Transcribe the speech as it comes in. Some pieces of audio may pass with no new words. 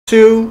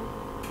Two.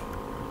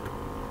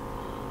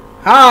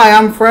 Hi,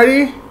 I'm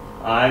Freddie.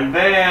 I'm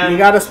Van. We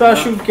got a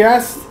special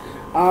guest,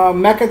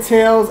 Mecha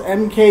Tales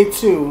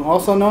MK2,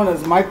 also known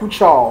as Michael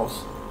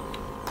Charles.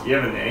 You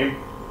have a name?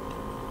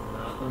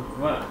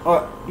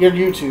 What? Your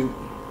YouTube.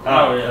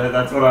 Oh, yeah.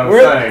 That's what I was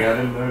saying. I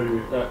didn't know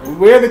you.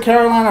 We're the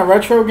Carolina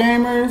Retro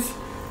Gamers,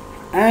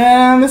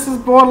 and this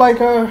is more like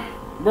a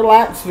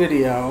relaxed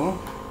video.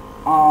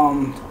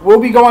 We'll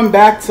be going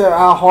back to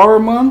our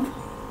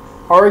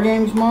horror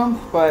games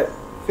month, but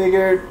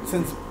figured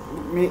since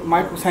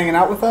Mike was hanging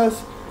out with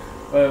us.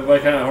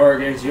 What kind of horror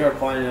games you are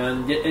playing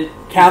on?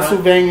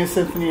 Castlevania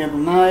Symphony of the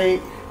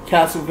Night,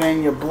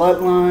 Castlevania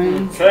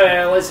Bloodlines.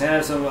 Okay, let's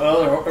have some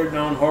other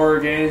known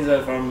horror games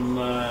from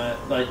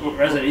like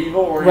Resident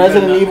Evil or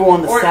Evil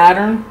on the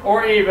Saturn.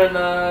 Or even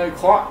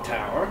Clock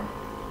Tower.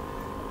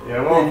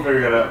 Yeah, we'll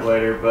figure it out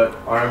later, but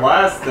our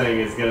last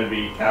thing is going to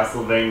be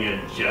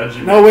Castlevania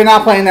Judgment. No, we're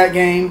not playing that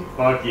game.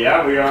 Fuck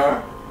yeah, we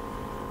are.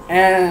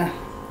 And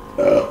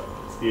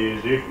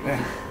excuse you.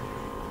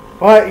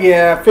 But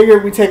yeah,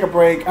 figured we take a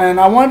break. And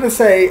I wanted to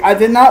say, I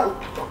did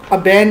not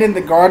abandon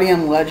the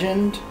Guardian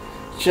Legend.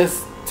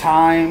 Just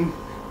time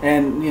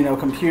and,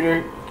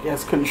 computer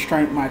just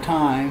constrained my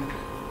time.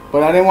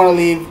 But I didn't want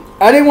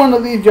to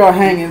leave y'all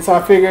hanging, so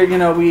I figured,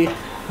 we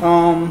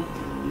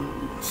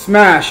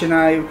smash, and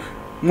I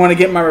want to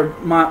get my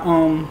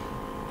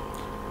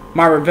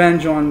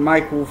revenge on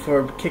Michael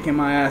for kicking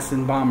my ass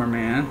in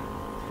Bomberman.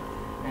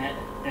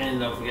 And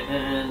don't forget,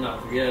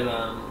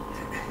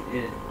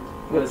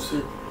 what's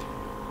it?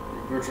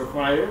 Virtual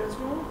Fighter as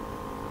well?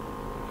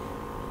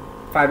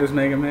 Fighters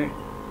Mega Mate.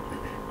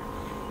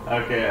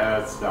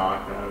 Okay,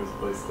 stock. I was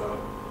play stock.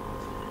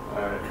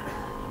 Alright.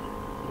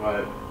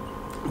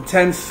 What?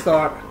 10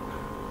 stock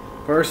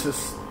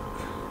versus.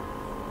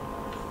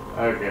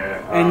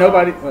 Okay. Ain't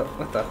nobody.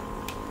 What the?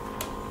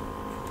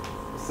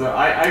 So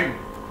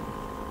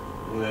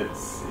let's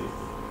see.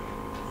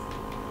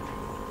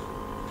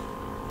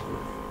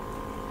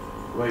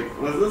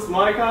 Like, was this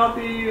my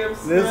copy of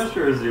Smash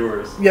or is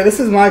yours? Yeah, this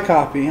is my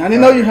copy. I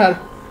didn't know you had.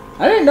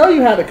 I didn't know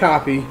you had a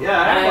copy. Yeah,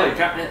 I have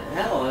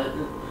hell.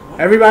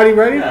 Everybody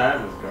ready? Yeah, I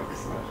have this copy of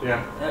Smash.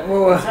 Yeah.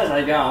 Well, it says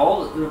I got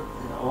all of them.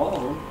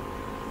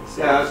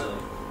 Yeah.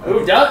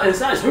 Who does? It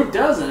says who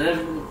doesn't?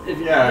 If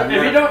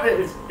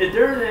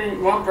there's any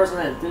one person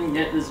that didn't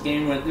get this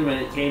game when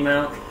it came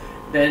out,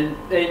 then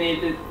they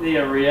need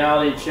a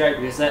reality check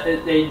because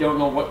they don't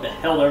know what the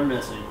hell they're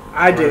missing.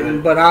 I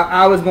didn't, but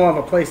I was more of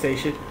a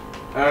PlayStation.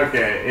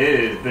 Okay,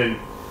 it has been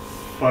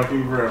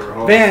fucking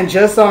forever. Van,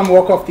 just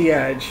walk off the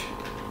edge.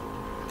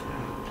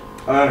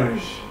 I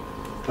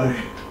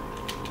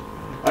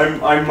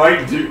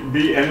might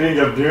be ending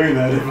up doing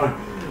that if I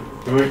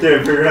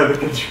can't figure out the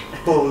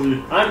controls.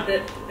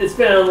 It's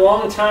been a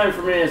long time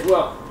for me as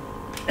well.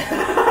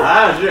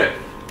 Shit.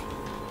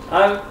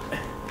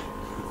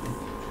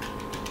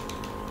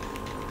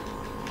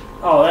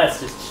 Oh, that's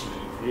just cheap.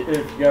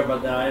 You forgot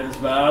about the items,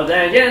 but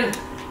then again,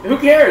 who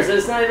cares?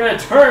 It's not even a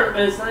turn.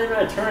 It's not even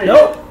a turn.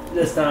 Nope.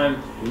 This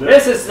time, nope.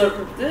 This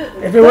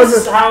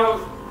is how.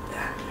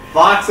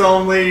 Box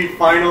only.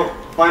 Final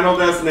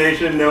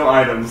destination. No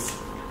items.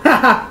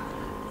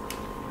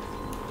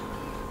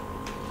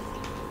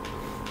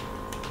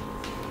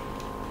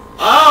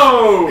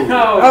 Oh!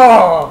 No.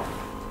 Oh!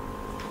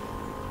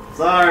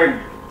 Sorry.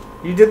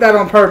 You did that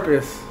on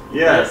purpose.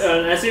 Yes.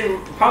 As you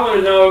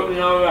probably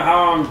know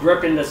how I'm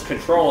gripping this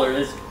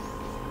controller.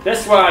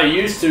 That's what I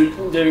used to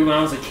do when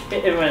I was a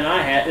kid. When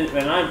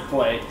I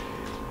played.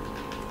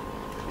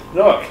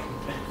 Look,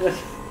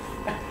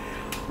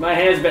 my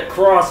hand's a bit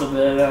cross a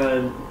bit.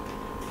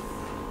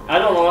 I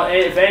don't know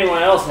if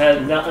anyone else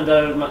had done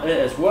it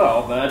as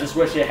well, but I just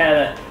wish you had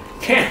a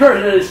camera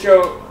to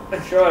show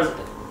us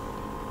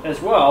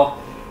as well.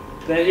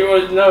 Then you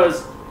would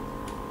notice.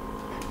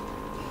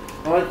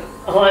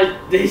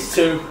 Unlike these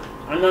two,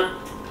 I'm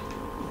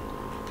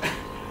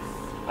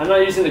not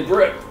using the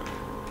grip.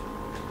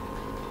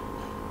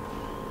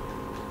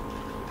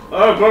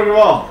 Oh,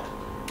 Pokeball!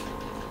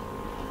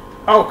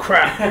 Oh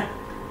crap!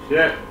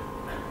 Shit!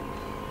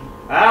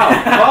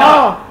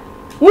 Ow!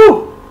 Oh!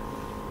 Woo!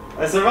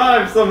 I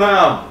survived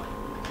somehow.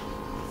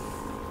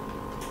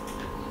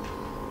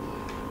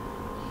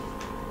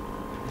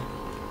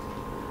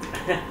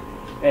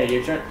 Hey,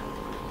 your turn.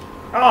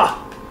 Ah!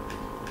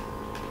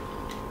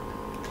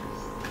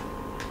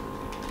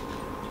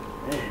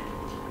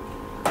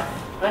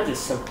 I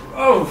just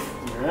well,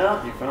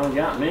 you finally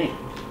got me.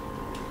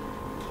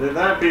 Did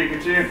that,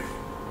 Pikachu?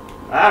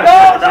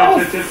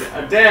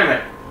 No! Damn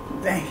it!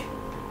 Dang it.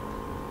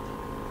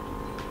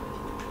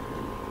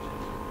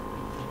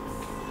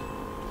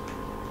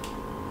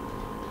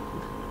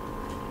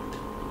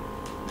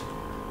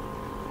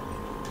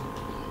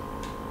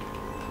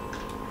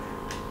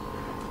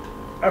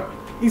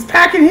 He's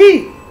packing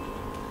heat!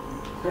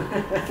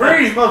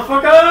 Freeze,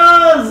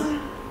 motherfuckers!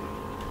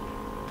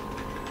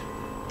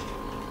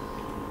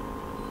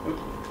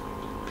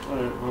 I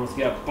almost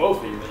got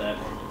both of you with that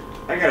one.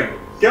 I got a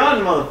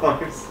gun,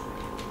 motherfuckers.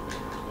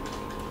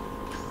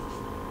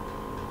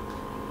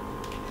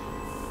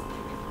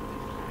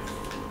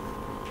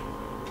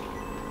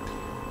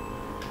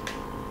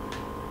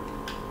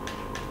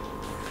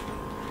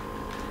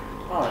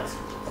 was.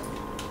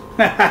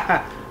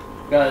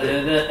 God,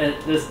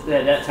 at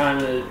that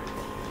time,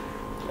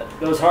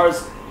 those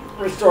hearts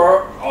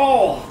restore.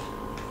 Oh,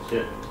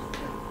 Shit.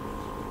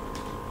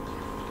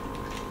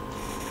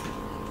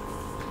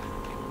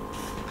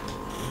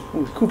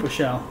 Ooh, Koopa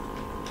shell.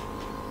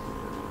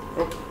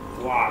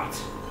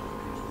 blocked.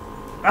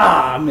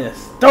 Ah, I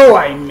missed. Oh,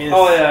 I missed.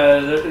 Oh yeah,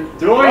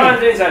 one of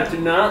the things I do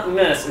not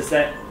miss is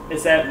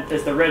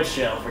the red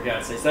shell. For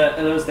God's sake,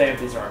 those damn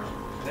things are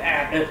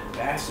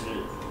bastard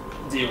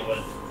to deal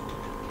with.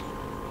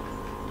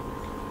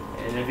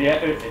 And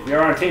if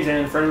you're on a team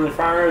and friendly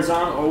fire is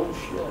on, oh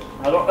shit!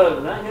 I don't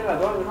even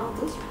know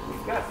this. I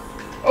forgot.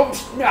 Oh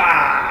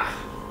nah!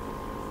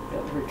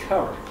 Got to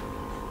recover.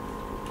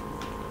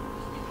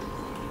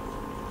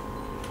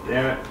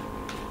 Damn it.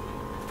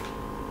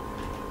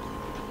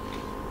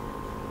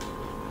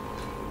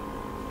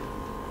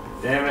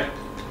 Damn it.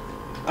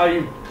 Oh,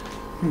 you.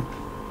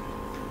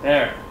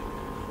 There.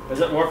 Is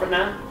it worth it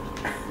now?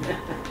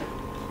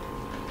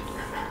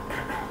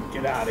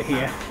 Get out of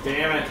here.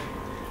 Damn it.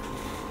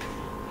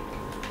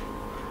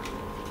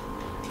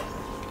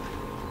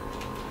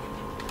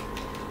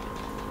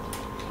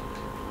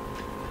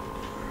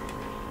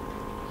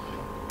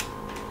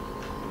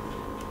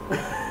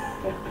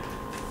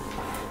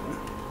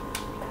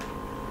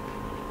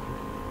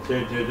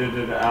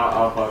 Dude,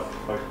 I'll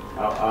fuck.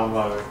 I'll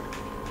mother.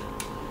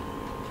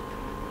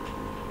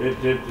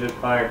 Dude,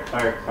 fire.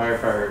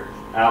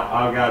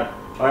 Oh god,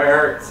 fire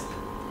hurts.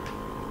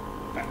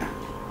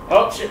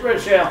 Oh shit,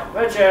 red shell.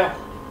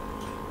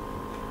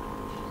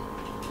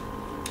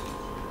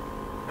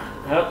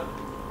 Oh.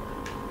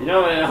 You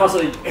know, it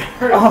also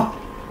hurts. Oh,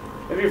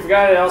 Have you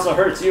forgotten it also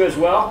hurts you as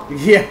well?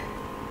 yeah.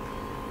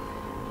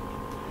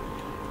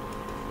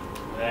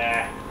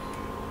 Nah.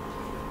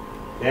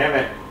 Damn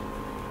it.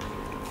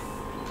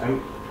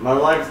 My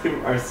lives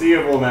are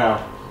seeable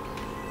now.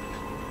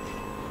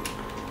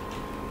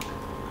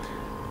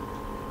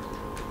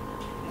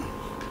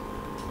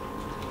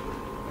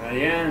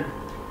 Again.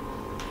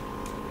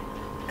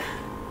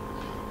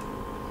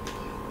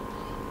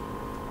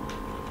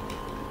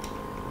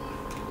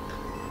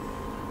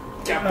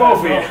 Got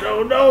both of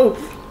you. No.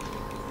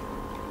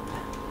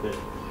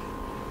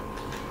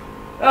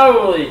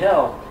 Holy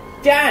hell.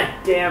 God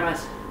damn it.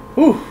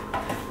 Ooh.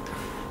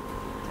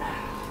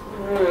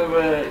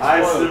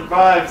 I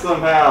survived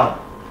somehow.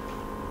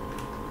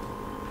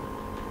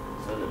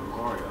 So did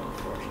Mario,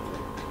 unfortunately.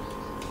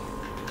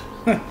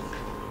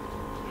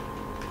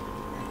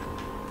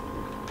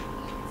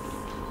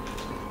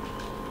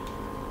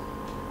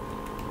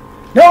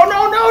 No.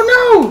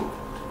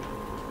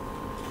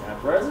 Got a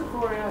present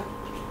for you.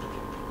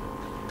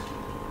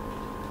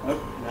 Oh,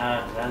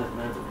 nah, that is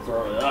meant to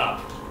throw it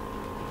up.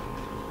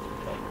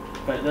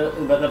 But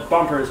the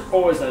bumper is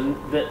always a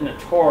bit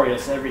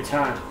notorious every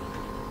time.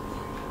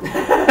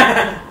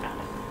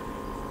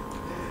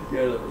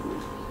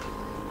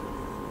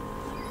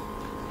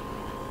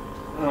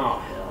 Oh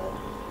hell!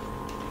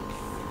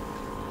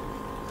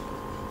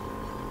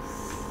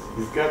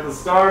 He's got the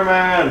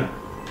Starman.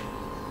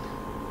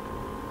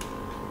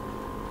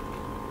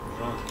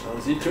 That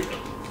was he took.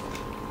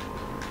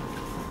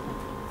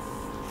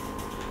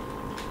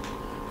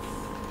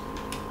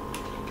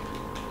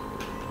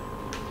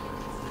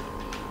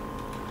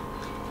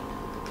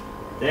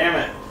 Damn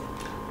it.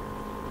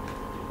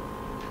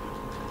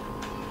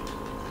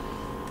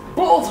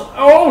 Bulls!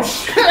 Oh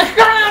shit!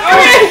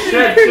 Oh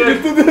shit.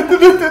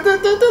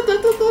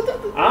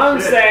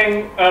 I'm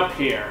staying up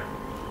here.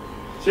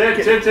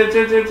 Shit.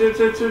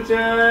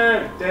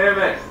 Damn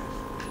it.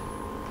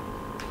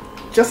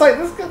 Just like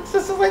this.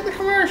 Just like the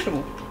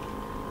commercial.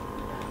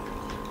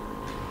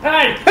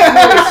 Hey! You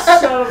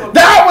son of a...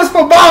 That was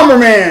for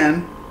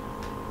Bomberman.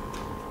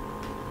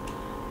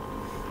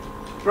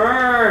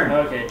 Burn.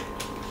 Okay.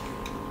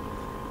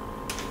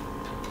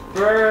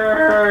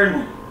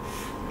 Burn.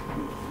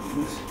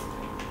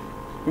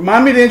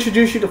 Remind me to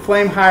introduce you to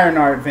Flame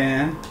Ironheart,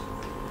 Van.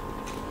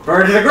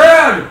 Burn to the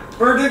ground.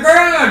 Burn to the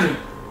ground.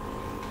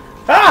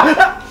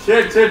 Ah!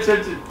 Shit.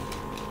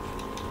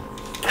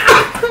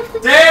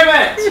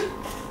 Damn it.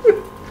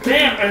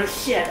 Damn! Oh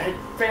shit! I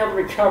failed to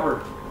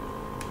recover.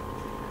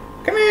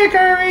 Come here,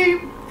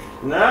 Kirby.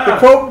 No. To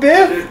quote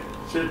Biff,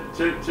 Shit.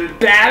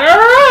 batter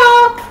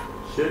up.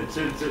 Shit.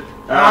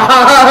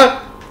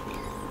 Ah,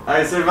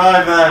 I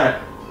survived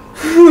that.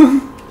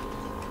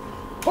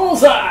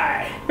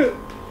 Bullseye!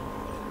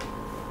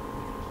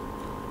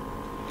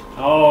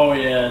 Oh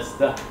yes,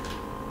 the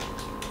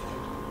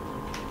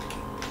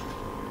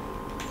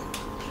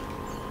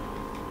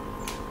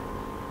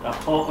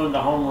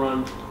home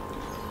run.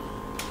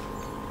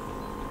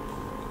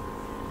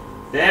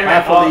 Damn Hi,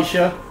 it.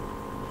 Felicia.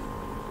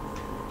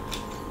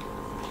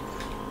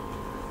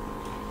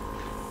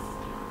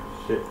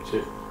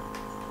 Shit.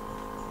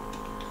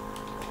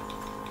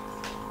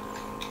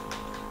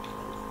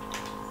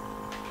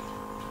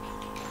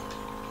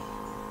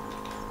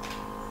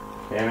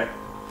 Damn it.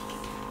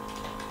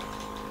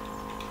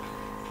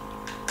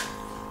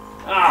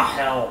 Ah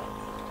hell!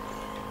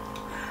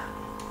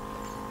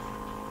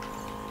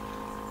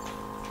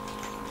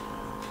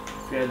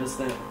 forget this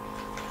thing.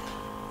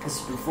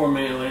 This is before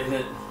Melee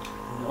that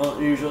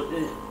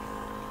usually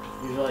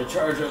I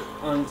charge up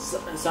on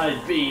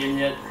side B, and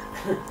yet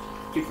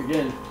keep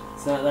forgetting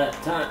it's not that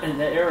time and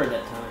that error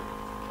that time.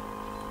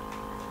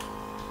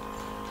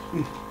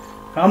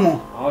 Come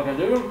on. All I can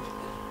do.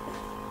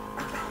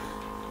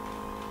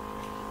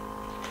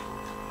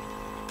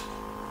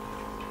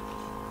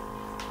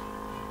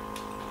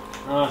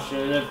 Oh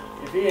shit!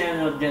 If he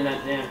ended up getting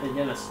that damn thing,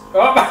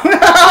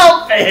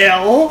 oh,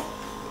 Fail.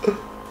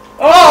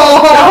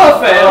 oh,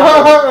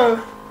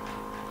 fail!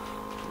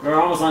 We're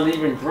almost on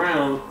even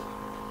ground.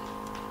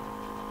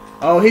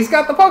 Oh, he's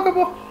got the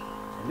Pokeball.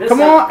 This Come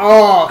time, on.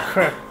 Oh,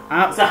 crap.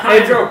 It's a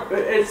hydro.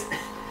 It's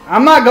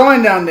I'm not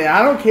going down there.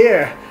 I don't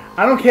care.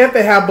 I don't care if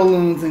they have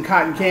balloons and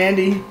cotton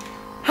candy.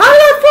 How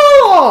did I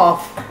fall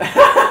off?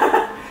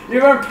 you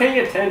weren't paying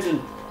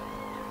attention.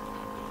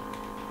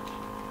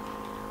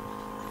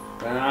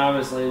 But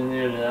obviously,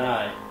 neither did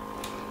I.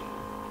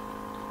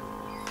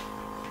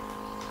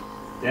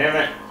 Damn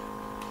it.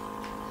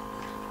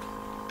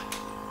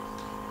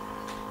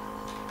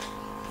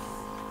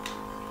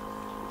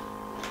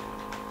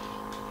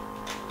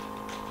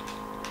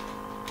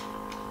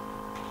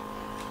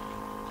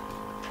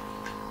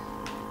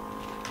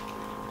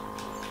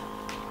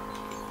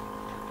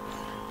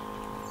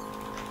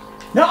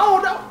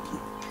 No.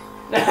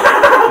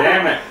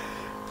 Damn it.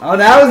 Oh,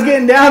 now it's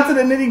getting down to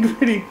the nitty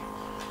gritty.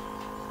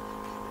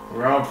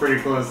 We're all pretty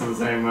close to the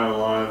same amount of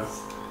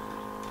lives.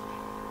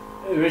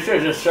 We should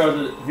have just showed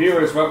the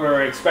viewers what we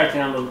were expecting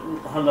on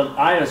the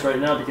items right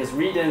now because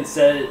we didn't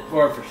set it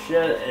for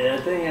shit. I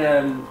think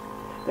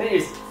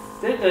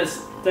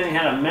this thing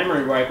had a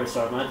memory wipe or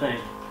something. I think.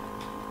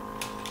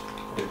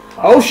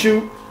 Oh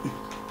shoot! Boom!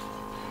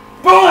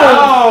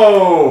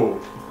 Oh!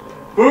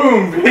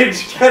 Boom,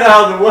 bitch! Get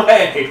out of the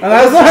way! And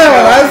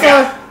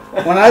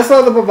when I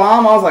saw the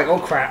bomb, I was like, oh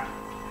crap!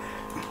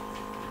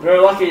 We were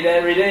lucky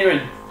that we didn't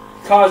even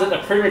cause it to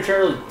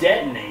prematurely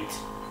detonate.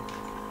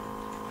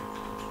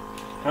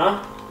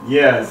 Huh?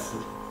 Yes,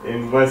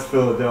 in West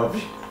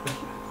Philadelphia.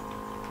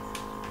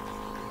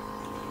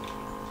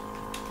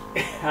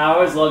 I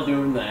always love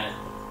doing that.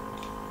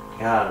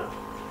 God,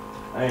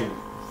 I am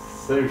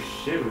so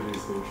shit with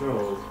these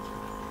controls.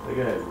 Look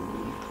at it.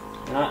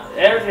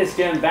 Everything's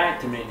getting back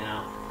to me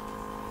now.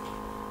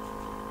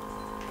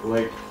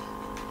 Like,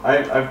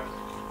 I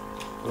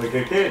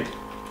can't.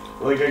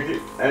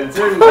 And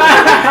certain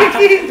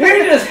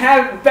You just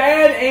have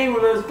bad aim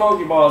with those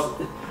Pokeballs.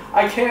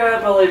 I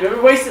cannot believe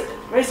it. Waste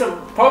of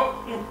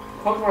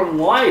Pokemon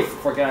life,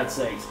 for God's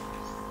sakes.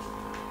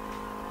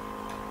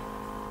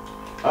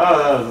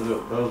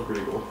 Oh, that was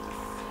pretty cool.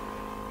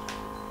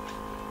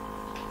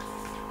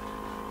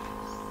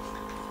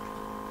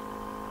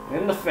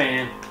 And the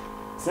fan.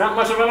 It's not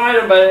much of an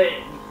item, but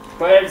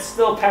it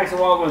still packs a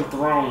lot when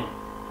thrown.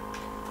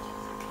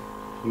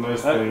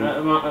 Most things.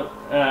 Not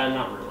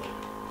really.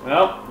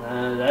 Well,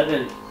 that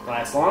didn't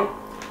last long.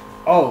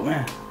 Oh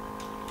man!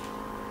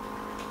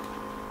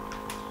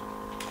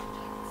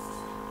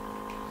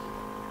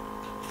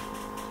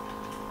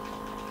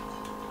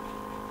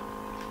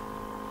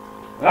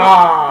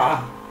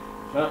 Ah!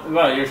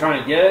 Well, you're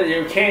trying to get it.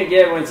 You can't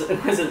get it once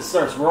it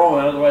starts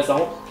rolling. Otherwise, the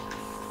whole.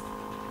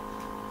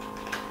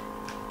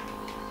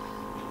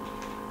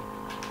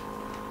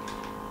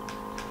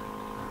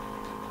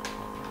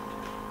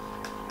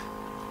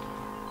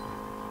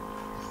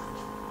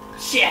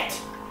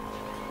 Shit!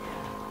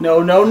 No!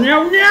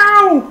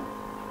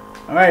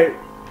 Alright,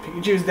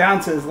 Pikachu's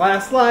down to his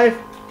last life.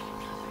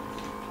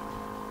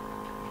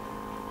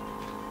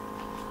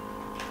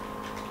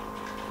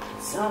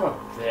 Son of a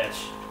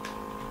bitch.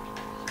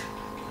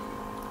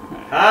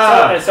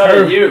 Ah! So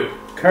did you.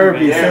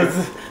 Kirby. Yeah.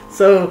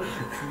 So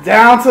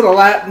down to the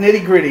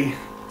nitty gritty.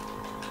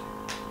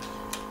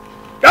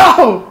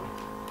 Oh!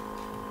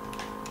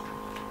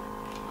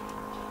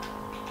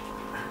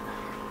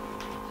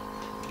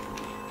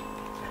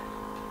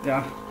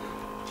 Yeah.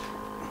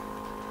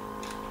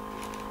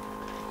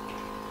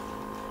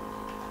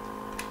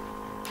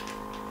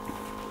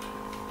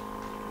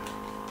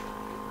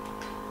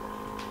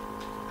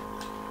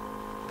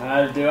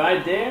 Do I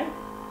dare?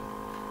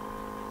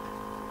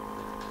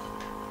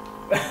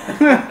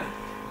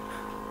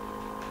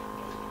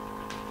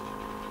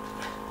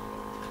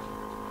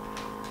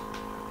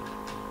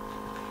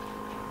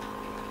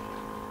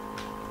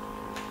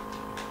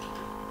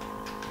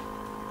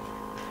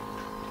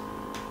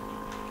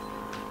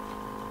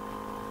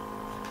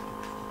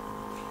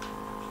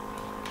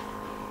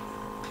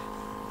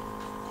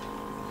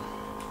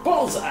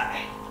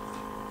 Bullseye!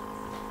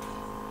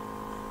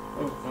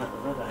 Oh,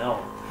 what the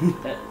hell?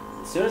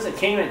 As soon as it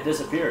came, it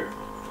disappeared.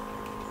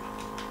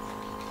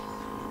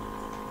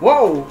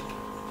 Whoa!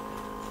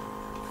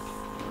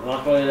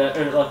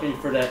 Lucky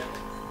for that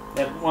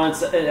 1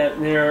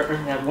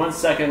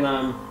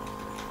 second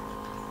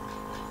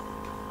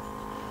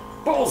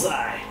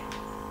bullseye.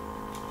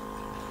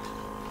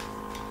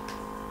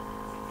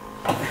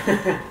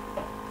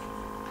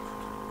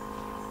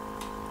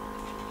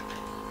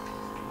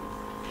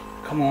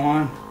 Come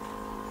on.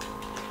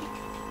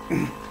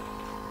 Oh!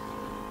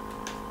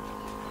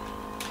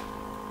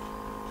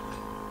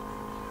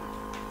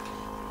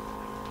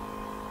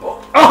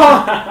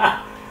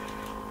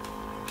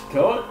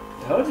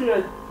 told you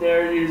to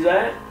dare to use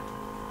that.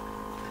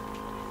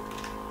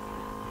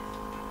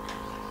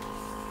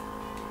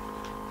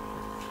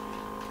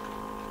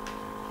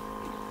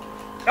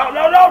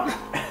 No!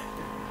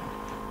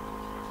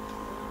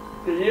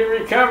 Did you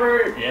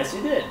recover? Yes,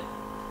 you did.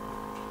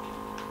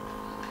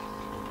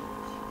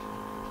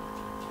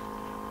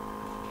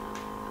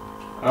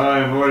 Oh, I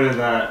avoided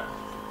that.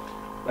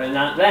 But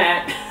not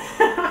that.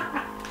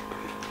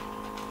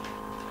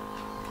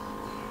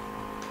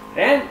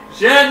 And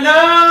Shit,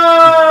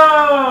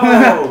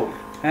 no!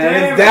 And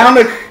Damn it's down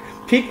to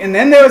Pikachu, and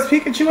then there was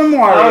Pikachu and I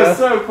Mario. was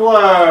so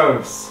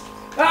close.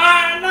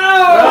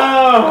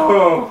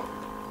 no!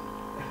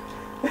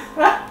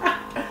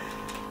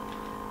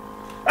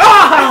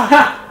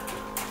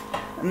 Oh!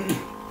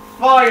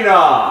 Fine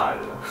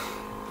on.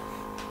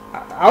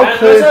 I'll I'm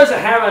play. supposed to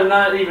have a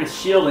not even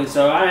shielding,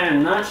 so I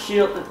am not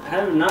shielded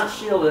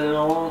in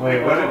a long.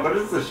 Wait, what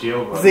is the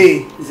shield button?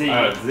 Z. Z.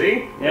 Oh,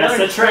 Z? Yes,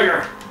 the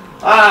trigger.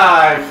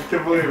 Ah, I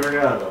completely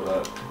forgot about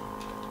that.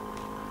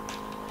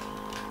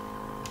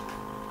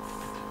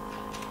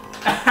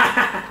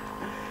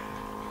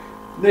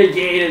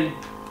 Negated.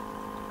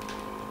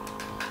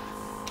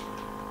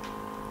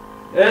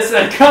 It's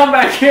a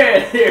comeback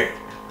kid here.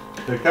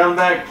 The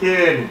comeback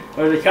kid.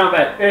 Or the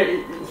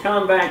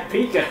comeback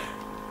Pika.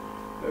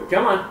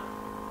 Come on.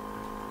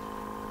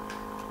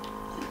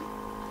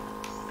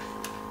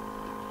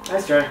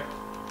 Nice try.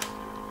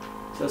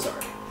 So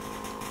sorry.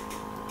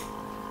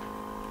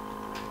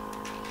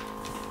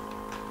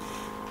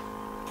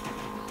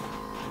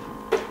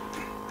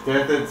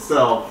 Death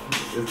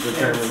itself is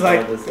determined It's by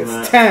like this it's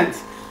map.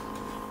 tense.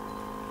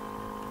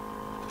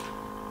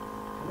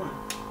 Come on.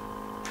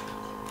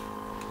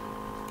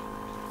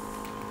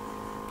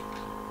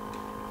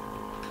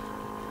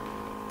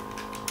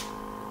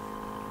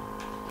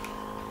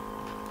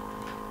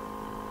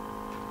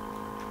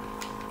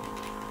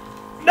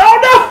 No!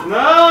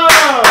 No!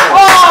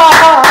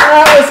 Oh,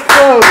 that was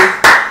close.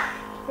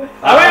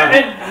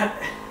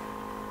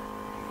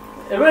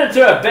 It went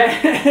into a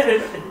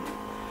bad.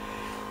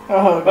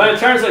 Oh, But in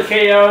terms of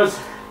KOs,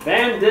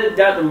 Van did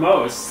got the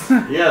most.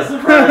 Yeah,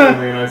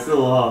 surprisingly, and I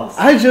still lost.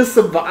 I just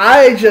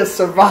survived.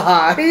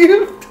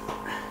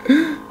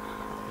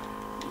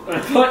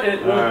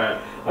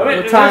 Alright.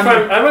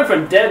 I went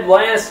from dead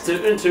last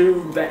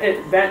to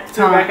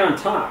back on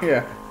top.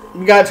 Yeah.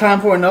 You got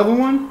time for another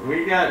one?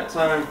 We got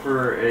time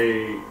for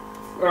a...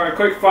 Or a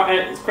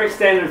quick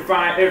standard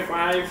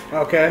five.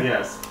 Okay.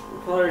 Yes.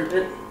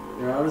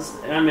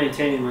 I'm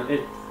maintaining my.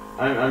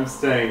 I'm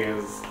staying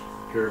as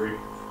Kirby.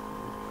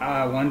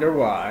 I wonder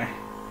why.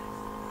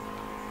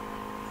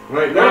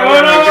 Wait, No,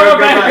 go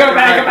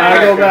back. I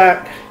go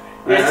back.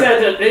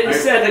 It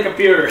said the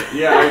computer.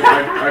 Yeah,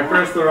 I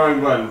pressed the wrong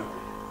button.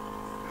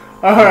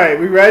 All right,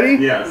 we ready?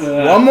 Yes.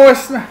 One more.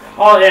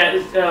 Oh yeah.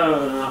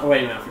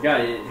 Wait a minute. I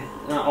forgot.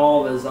 Not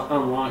all of it is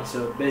unlocked,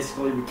 so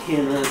basically we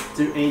cannot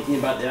do anything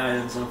about the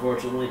items,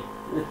 unfortunately.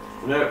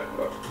 Nope.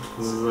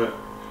 This is it.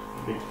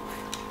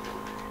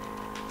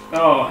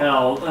 Oh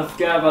hell! I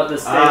forgot about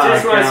this stage. Ah,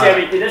 This one's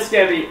God.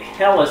 gonna be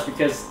hellish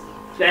because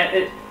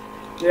the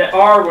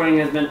R wing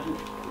has been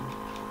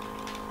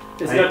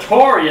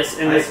notorious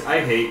in this. I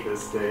hate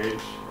this stage.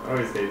 I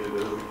always hated it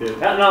as a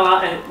kid.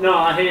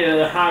 I hated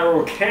the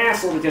Hyrule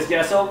Castle because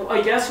guess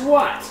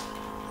what?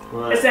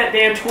 What? It's that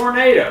damn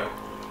tornado.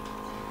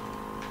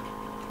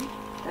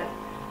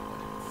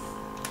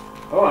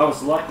 Oh, I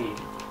was lucky.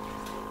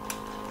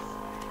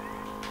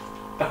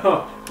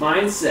 Oh,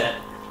 mindset.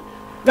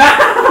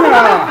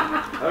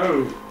 Ah,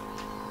 Oh.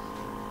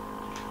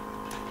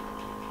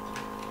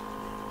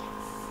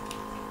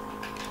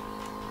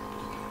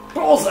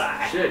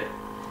 Bullseye. Shit.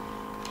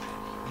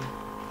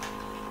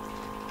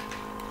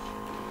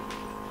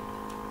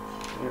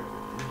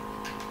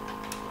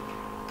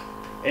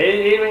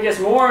 It even gets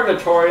more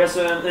notorious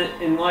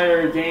in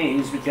later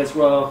games because,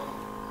 well,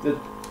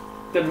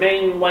 the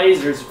main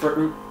lasers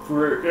for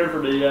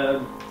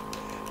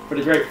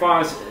the Great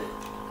Fox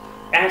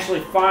actually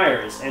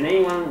fires, and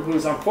anyone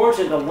who's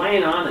unfortunate to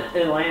land on it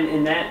and land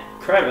in that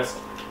crevice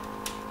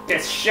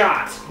gets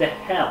shot to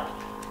hell.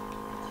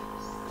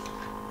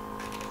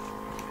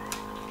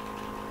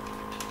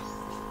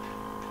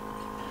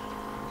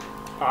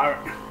 all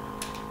right.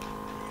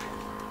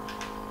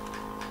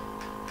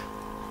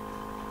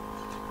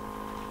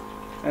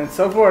 And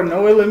so far,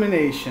 no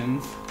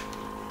eliminations.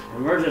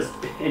 And we're just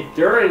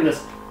enduring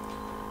this.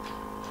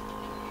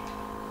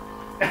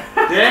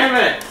 Damn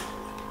it!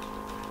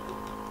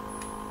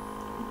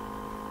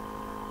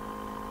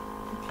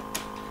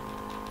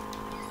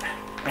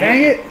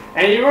 Dang it!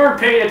 And you weren't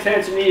paying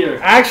attention either.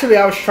 Actually,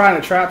 I was trying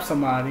to trap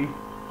somebody.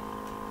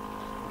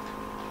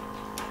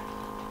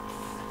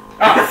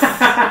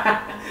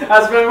 I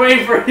was been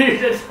waiting for you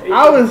to.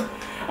 I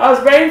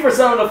was waiting for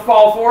someone to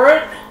fall for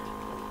it.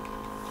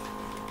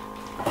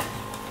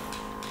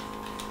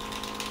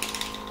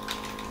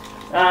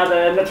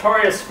 the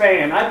Notorious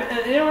Fan.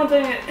 You know one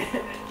thing,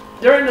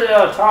 during the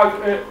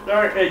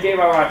during the game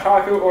of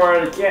Otaku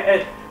or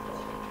the,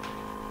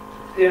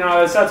 you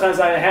know, sometimes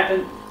I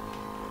hadn't,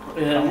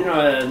 you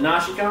know,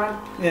 Nashikon.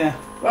 Yeah.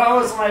 Well,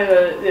 it was like,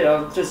 you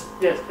know, just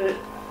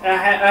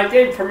I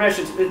gave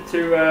permission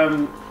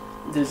to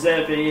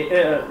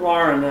Zeppi,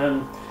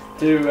 Lauren,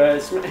 to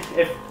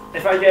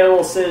if I get a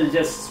little silly,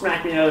 just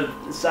smack me on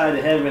the side of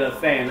the head with a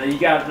fan. Now, you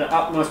got the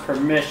utmost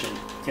permission,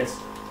 because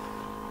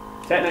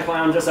technically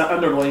I'm just an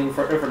underling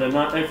for the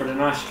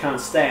Nashikon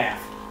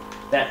staff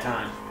that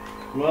time.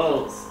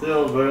 Well,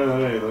 still better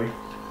than anything.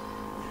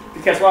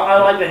 Because I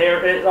like to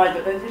hear it,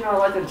 I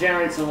like to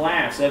generate some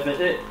laughs if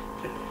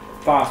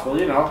possible,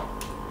 you know.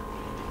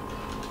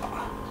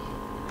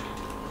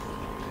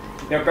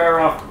 You're better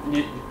off.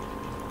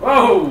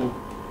 Whoa!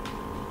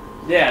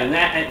 Yeah, and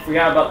I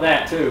forgot about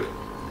that too.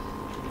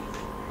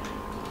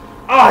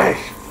 Oh,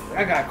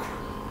 I got.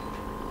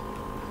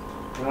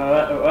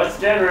 What's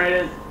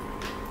generated?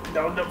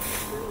 No.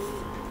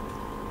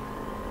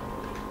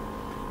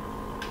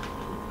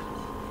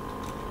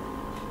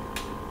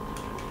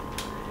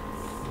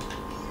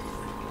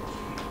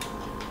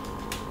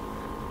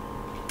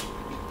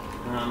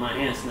 My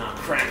hand's not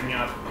cranking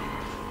up.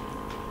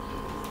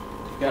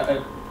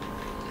 Got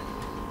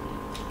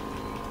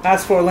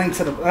That's for Link's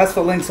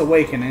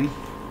Awakening.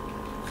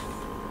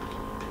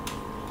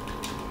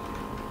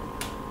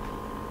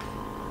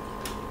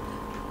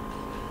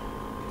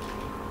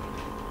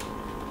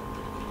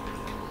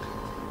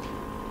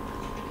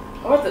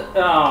 what the?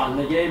 Oh,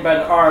 negated by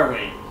the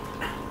R-Wing.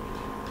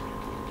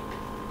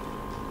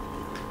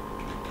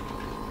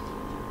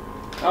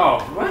 Oh,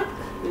 what?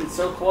 It's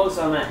so close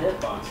on that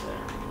hitbox there.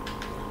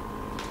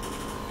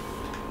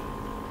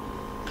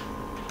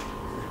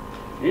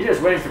 You're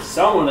just waiting for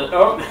someone to.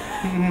 Oh,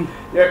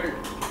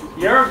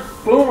 your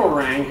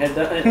boomerang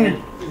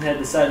had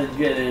decided to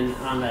get in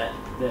on that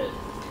bit.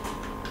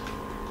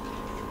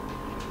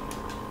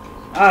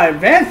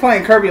 Van's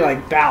playing Kirby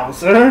like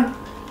Bowser.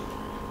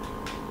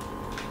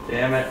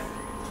 Damn it.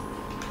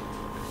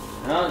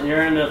 Well,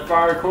 you're in the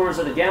far corners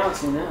of the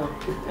galaxy now.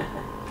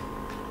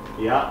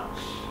 Yeah.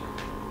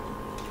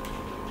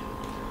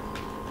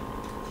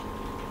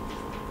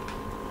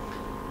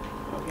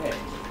 Okay.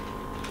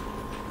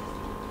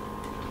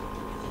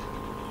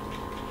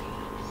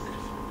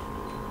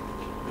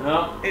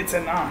 No, It's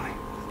a 9.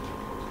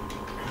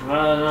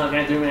 well, not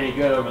gonna do me any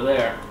good over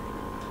there.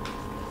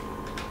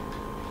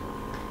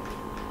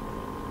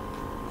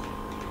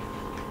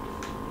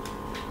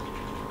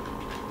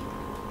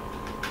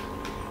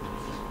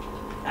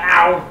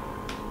 Ow!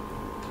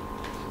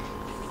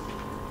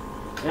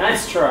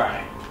 Nice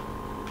try.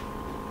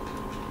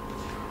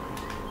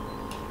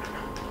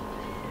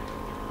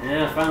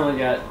 Yeah, I finally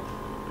got.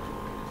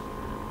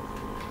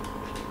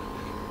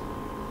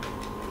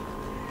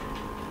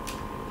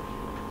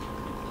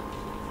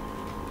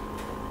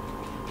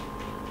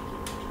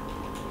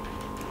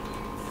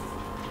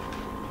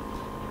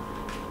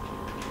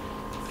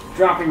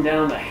 Dropping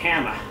down the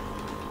hammer.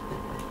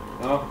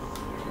 Oh.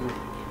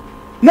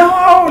 No,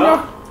 Oh,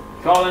 no.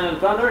 call in the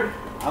thunder.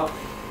 Oh.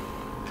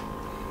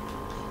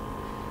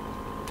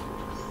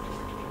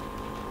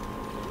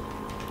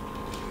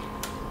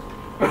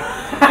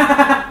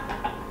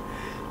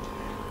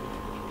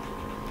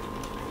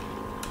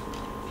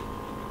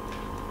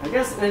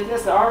 I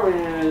guess the R-Wing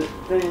is a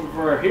thing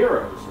for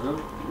heroes, huh?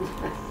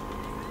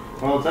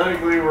 Well,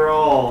 technically we're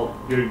all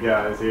good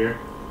guys here.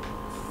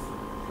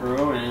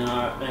 True, and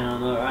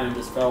another item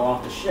just fell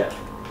off the ship.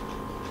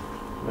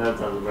 That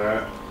sounds about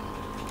right.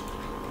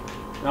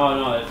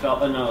 No, it fell.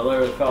 No, it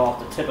literally fell off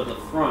the tip of the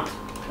front.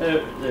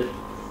 It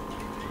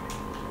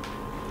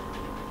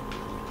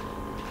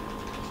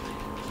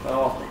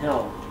fell off the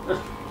helm. What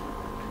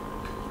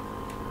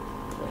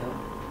the hell?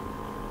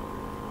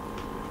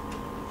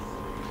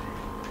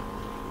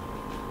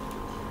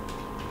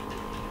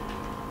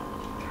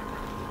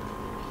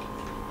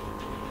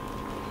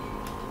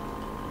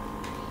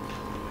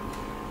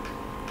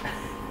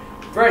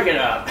 Break it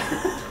up.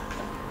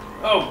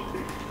 Oh.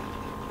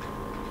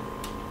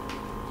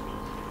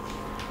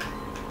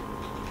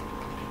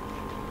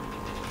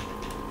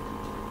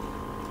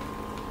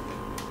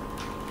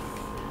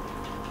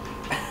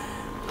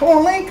 Come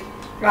on, Link.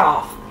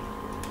 Oh.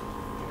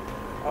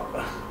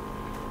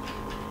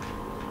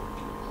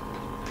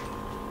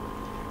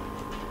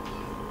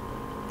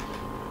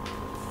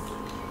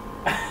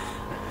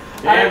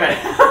 Damn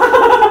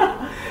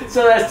it.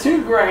 So that's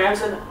 2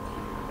 grams and.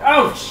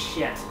 Oh,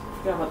 shit.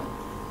 Forgot about the.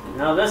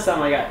 No, this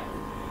time I got.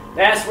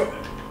 That's what.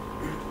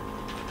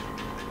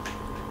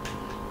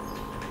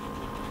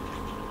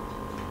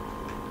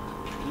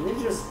 You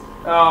just.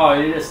 Oh,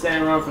 you just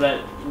stand around for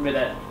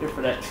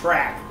that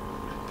trap.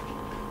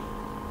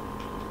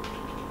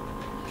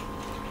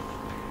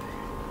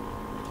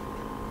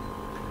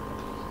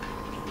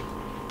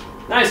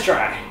 Nice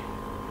try.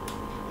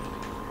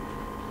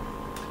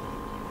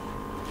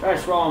 Try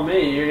swallowing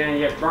me, you're gonna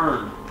get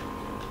burned.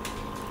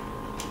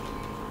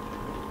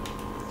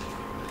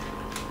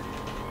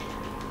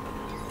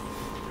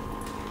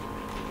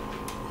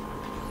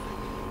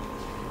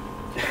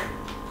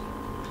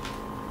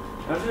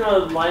 Don't you know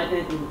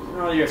lightning? You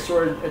know your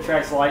sword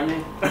attracts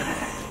lightning.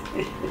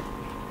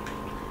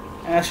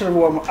 And I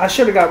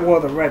should have got more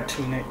of the red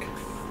tunic.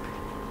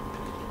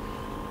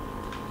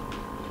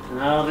 And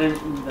I don't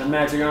think the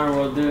magic armor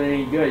will do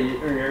any good.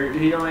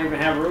 You don't even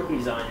have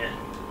rupees on yet.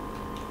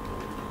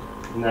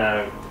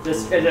 No.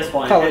 Just at this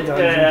point. Probably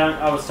doesn't. Yeah,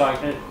 I was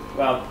talking.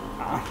 Well,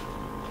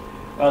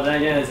 then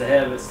again, it's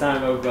ahead of its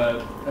time of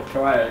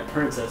Twilight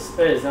Princess.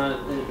 It is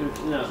not.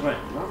 No, wait.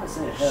 Why am I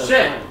saying ahead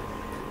Shit. of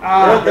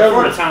time?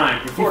 Before the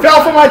time. You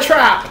fell for my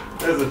trap.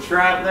 There's a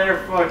trap there.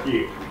 Fuck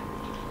you.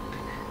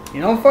 You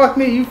don't fuck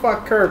me. You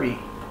fuck Kirby.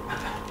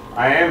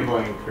 I am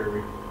playing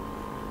Kirby.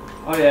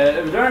 Oh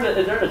yeah, during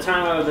the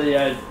time of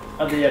the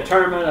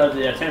tournament of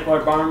the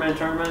Templar Bomberman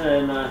tournament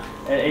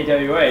at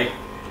AWA,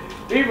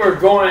 we were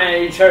going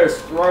at each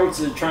other's throats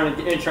and trying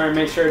to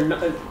make sure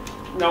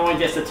no one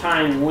gets the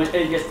time win.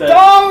 It gets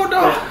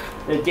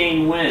the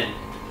game win.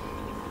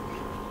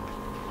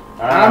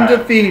 I'm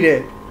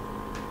defeated.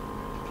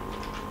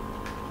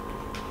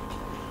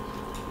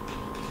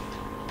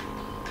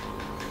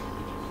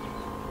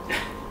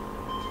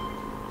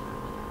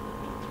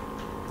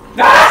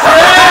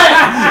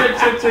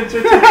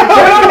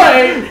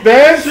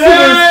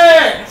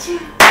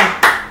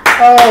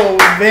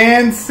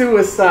 Van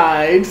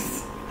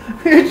suicides.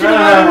 What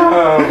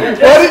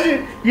did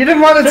you? You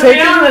didn't want to take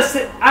be honest,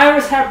 I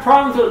always have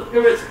problems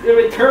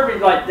with Kirby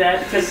like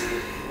that because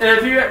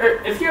if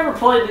you ever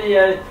played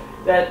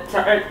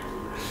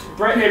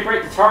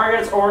break the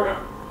targets or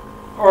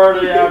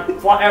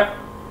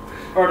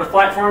the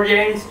platform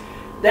games,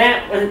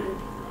 that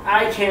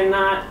I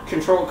cannot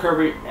control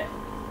Kirby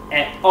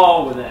at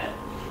all with that.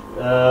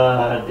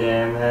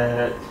 Damn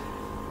it.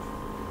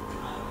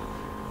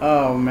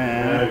 Oh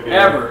man. Okay.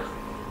 Ever.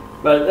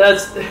 But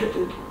that's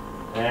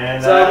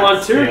And so I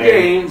won 2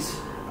 games.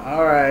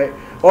 All right.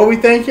 Well, we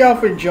thank y'all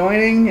for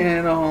joining,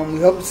 and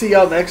we hope to see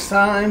y'all next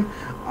time.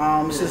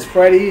 This is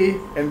Freddie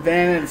and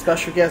Van and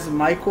special guest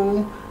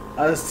Michael.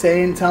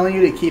 Telling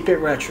you to keep it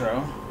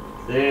retro.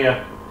 See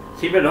ya.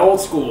 Keep it old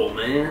school,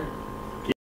 man.